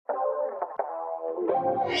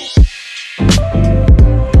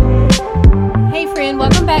Hey friend,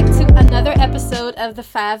 welcome back to another episode of the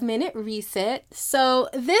 5-Minute Reset. So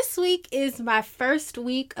this week is my first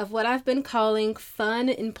week of what I've been calling fun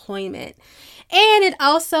employment. And it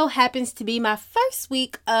also happens to be my first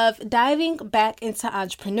week of diving back into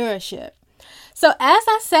entrepreneurship. So as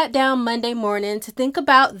I sat down Monday morning to think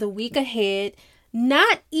about the week ahead,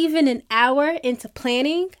 not even an hour into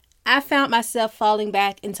planning, I found myself falling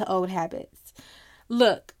back into old habits.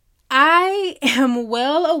 Look, I am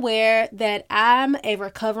well aware that I'm a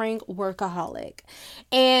recovering workaholic.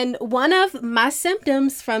 And one of my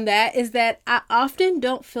symptoms from that is that I often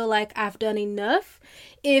don't feel like I've done enough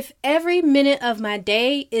if every minute of my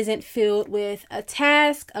day isn't filled with a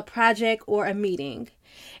task, a project, or a meeting.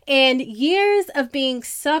 And years of being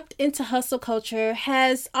sucked into hustle culture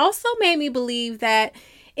has also made me believe that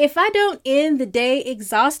if I don't end the day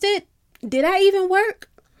exhausted, did I even work?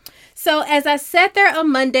 So as I sat there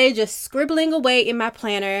on Monday just scribbling away in my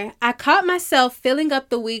planner, I caught myself filling up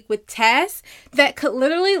the week with tasks that could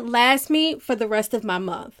literally last me for the rest of my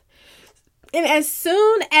month. And as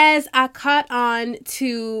soon as I caught on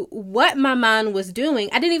to what my mind was doing,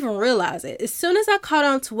 I didn't even realize it. As soon as I caught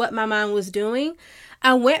on to what my mind was doing,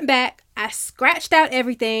 I went back, I scratched out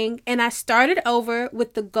everything, and I started over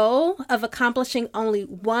with the goal of accomplishing only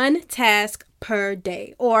one task per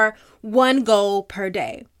day or one goal per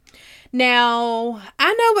day. Now,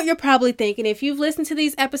 I know what you're probably thinking. If you've listened to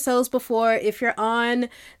these episodes before, if you're on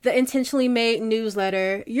the Intentionally Made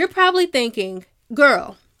newsletter, you're probably thinking,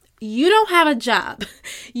 girl, you don't have a job.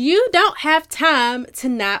 You don't have time to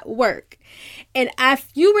not work. And if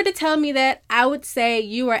you were to tell me that, I would say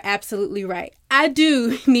you are absolutely right. I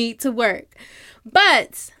do need to work.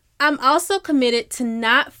 But I'm also committed to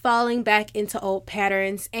not falling back into old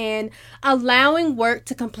patterns and allowing work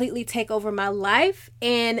to completely take over my life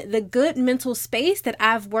and the good mental space that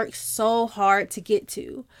I've worked so hard to get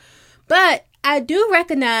to. But I do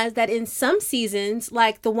recognize that in some seasons,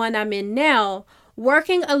 like the one I'm in now,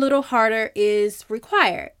 working a little harder is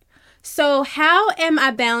required. So how am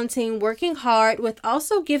I balancing working hard with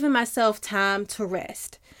also giving myself time to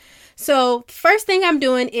rest? So first thing I'm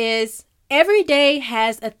doing is every day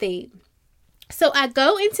has a theme. So I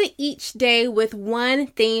go into each day with one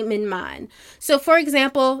theme in mind. So for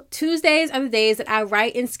example, Tuesdays are the days that I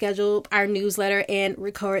write and schedule our newsletter and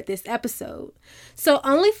record this episode. So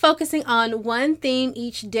only focusing on one theme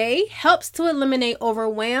each day helps to eliminate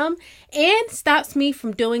overwhelm and stops me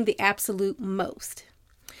from doing the absolute most.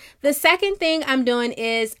 The second thing I'm doing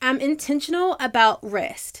is I'm intentional about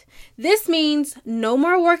rest. This means no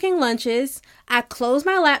more working lunches. I close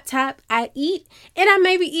my laptop, I eat, and I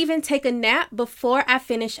maybe even take a nap before I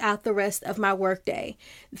finish out the rest of my workday.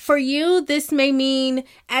 For you, this may mean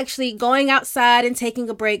actually going outside and taking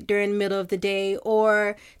a break during the middle of the day,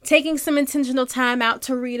 or taking some intentional time out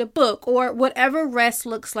to read a book, or whatever rest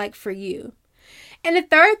looks like for you. And the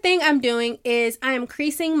third thing I'm doing is I am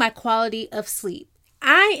increasing my quality of sleep.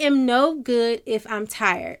 I am no good if I'm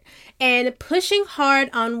tired, and pushing hard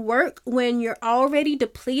on work when you're already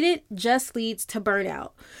depleted just leads to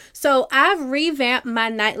burnout. So I've revamped my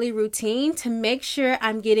nightly routine to make sure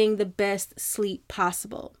I'm getting the best sleep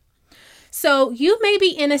possible. So you may be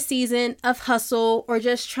in a season of hustle or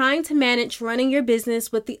just trying to manage running your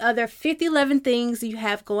business with the other 11 things you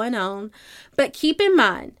have going on, but keep in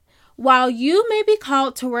mind, while you may be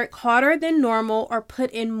called to work harder than normal or put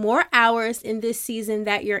in more hours in this season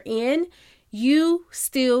that you're in, you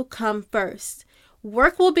still come first.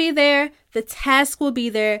 Work will be there, the task will be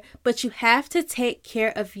there, but you have to take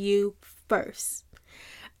care of you first.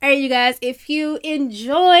 All right, you guys, if you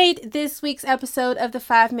enjoyed this week's episode of the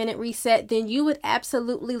 5-Minute Reset, then you would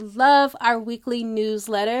absolutely love our weekly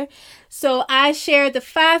newsletter. So I share the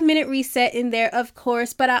 5-Minute Reset in there, of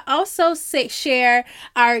course, but I also share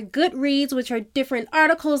our good reads, which are different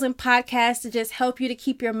articles and podcasts to just help you to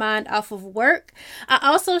keep your mind off of work. I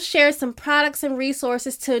also share some products and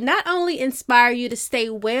resources to not only inspire you to stay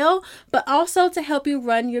well, but also to help you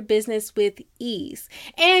run your business with ease.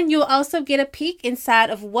 And you'll also get a peek inside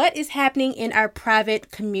of what is happening in our private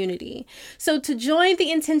community. So to join the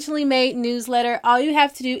Intentionally Made newsletter, all you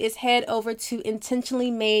have to do is head over to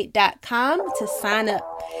intentionallymade.com to sign up.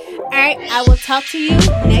 All right, I will talk to you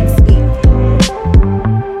next week.